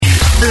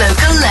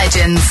Local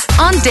legends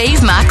on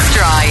Dave Max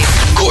Drive.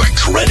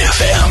 Cork's Red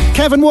FM.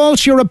 Kevin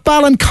Walsh, you're a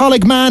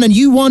Ballincollig man and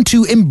you want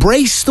to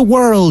embrace the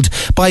world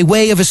by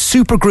way of a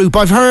supergroup.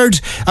 I've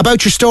heard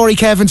about your story,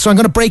 Kevin, so I'm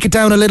going to break it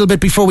down a little bit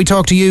before we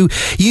talk to you.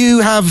 You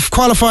have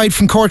qualified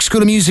from Cork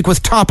School of Music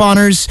with top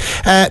honours.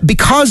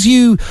 Because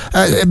you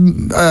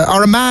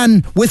are a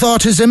man with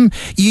autism,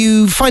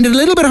 you find it a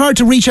little bit hard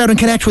to reach out and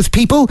connect with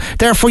people.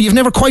 Therefore, you've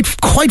never quite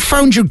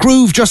found your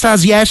groove just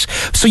as yet.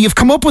 So you've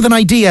come up with an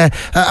idea,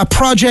 a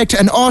project,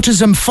 an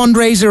autism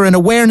fundraiser, an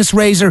awareness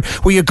raiser,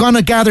 where you're going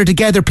to gather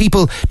together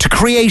people to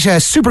create a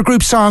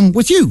supergroup song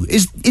with you.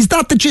 Is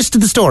that the gist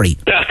of the story?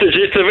 That's the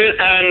gist of it,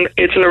 and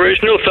it's an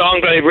original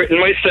song that I've written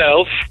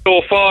myself.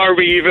 So far,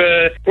 we've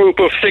a group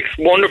of 6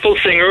 wonderful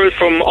singers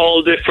from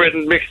all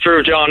different mixture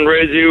of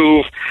genres.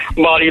 You've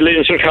Molly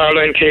Lynch and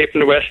Caroline Cape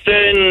in the West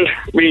End.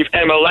 We've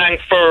Emma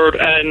Langford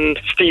and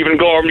Stephen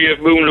Gormley of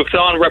Moon Looks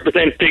On,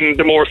 representing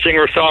the more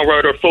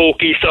singer-songwriter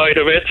folky side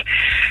of it.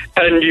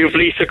 And you've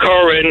Lisa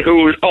Curran,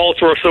 who's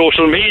also a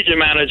social media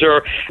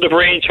manager, the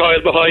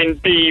brainchild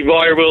behind the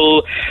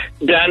viral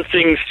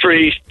Dancing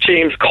Street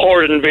James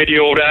Corden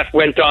video that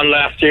went on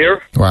last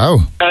year. Wow.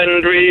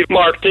 And we've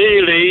Mark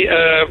Daly,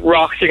 a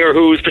rock singer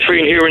who's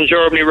between here and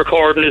Germany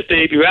recording his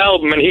debut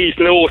album, and he's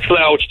no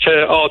slouch to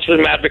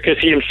autism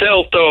advocacy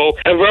himself, though.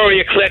 A very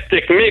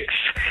eclectic mix,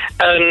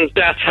 and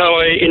that's how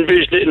I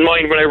envisioned it in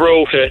mind when I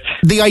wrote it.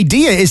 The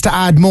idea is to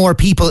add more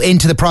people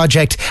into the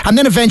project and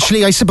then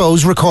eventually, I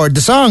suppose, record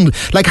the song.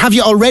 Like, have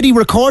you already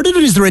recorded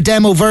it? Is there a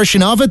demo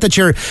version of it that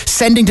you're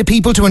sending to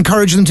people to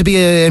encourage them to be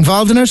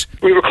involved in it?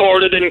 We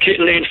recorded in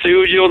Kitten Lane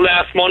Studio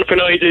last month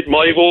and I did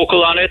my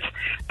vocal on it,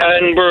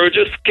 and we're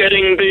just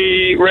getting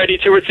ready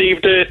to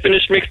receive the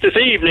finished mix this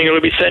evening, and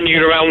we'll be sending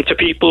it around to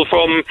people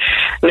from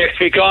next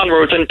week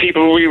onwards, and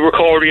people will be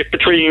recording it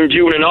between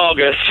June and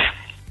August.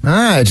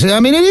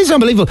 I mean, it is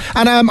unbelievable.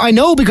 And I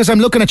know, because I'm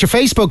looking at your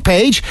Facebook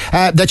page,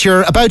 that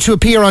you're about to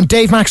appear on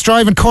Dave Max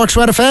Drive and Cork's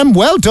Red FM.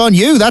 Well done,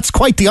 you. That's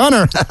quite the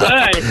honour.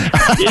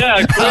 Thanks.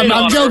 Yeah,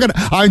 I'm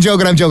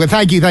joking.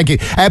 Thank you.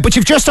 But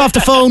you've just off the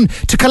phone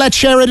to Colette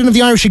Sheridan of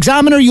the Irish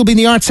Examiner. You'll be in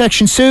the arts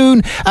section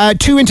soon.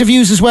 2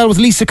 interviews as well with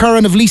Lisa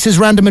Curran of Lisa's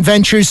Random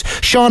Adventures,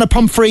 Shauna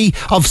Pumphrey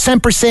of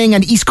Semper Sing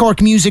and East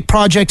Cork Music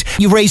Project.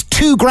 You've raised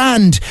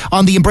 $2,000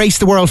 on the Embrace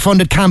the World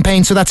funded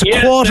campaign, so that's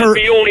a quarter.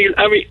 We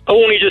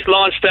only just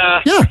launched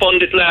that,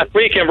 funded last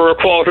week, and we're a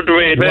quarter of the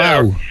way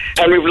there. Wow.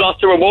 And we've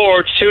lots of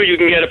rewards too. You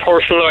can get a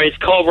personalised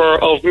cover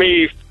of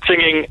me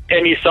singing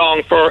any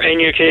song for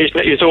any occasion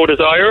that you so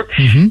desire.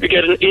 You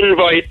get an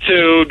invite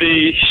to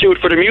the shoot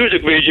for the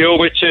music video,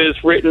 which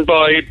is written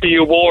by the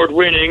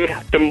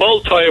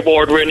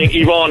multi-award winning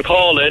Yvonne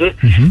Collin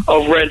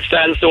of Red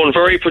Sandstone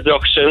Very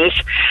Productions.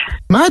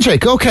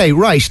 Magic. Okay,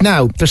 right.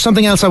 Now, there's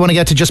something else I want to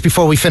get to just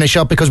before we finish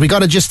up, because we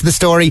got a gist of the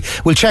story.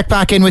 We'll check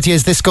back in with you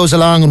as this goes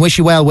along and wish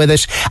you well with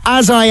it.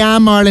 As I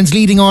Am, Ireland's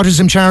leading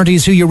autism charity,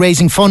 is who you're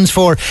raising funds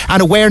for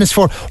and awareness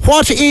for.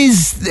 What's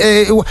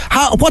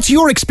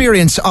your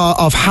experience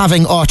of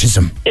having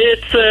autism?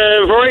 It's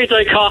a very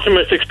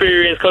dichotomous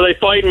experience, because I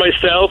find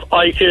myself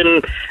I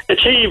can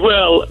achieve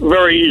well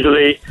very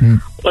easily.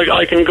 Like,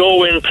 I can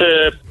go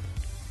into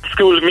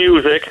School of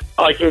Music,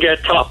 I can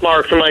get top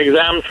marks in my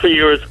exams for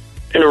years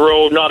in a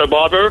row, not a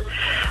bother.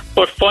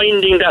 But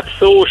finding that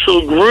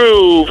social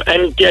groove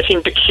and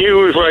getting the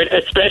cues right,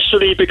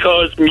 especially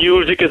because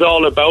music is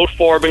all about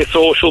forming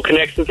social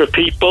connections with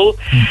people.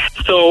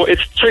 So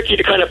it's tricky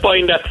to kind of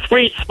find that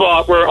sweet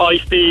spot where I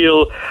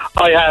feel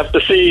I have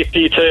the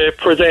safety to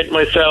present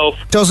myself.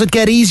 Does it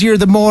get easier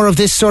the more of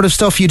this sort of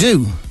stuff you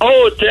do?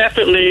 Oh,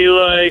 definitely.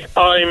 Like,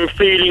 I'm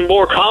feeling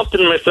more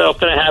confident in myself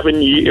than I have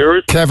in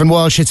years. Kevin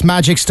Walsh, it's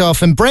magic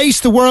stuff. Embrace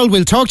the world.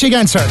 We'll talk to you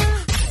again, sir.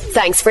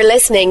 Thanks for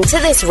listening to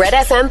this Red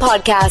FM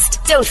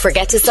podcast. Don't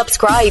forget to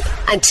subscribe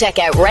and check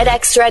out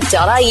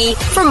redextra.ie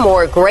for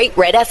more great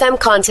Red FM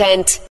content.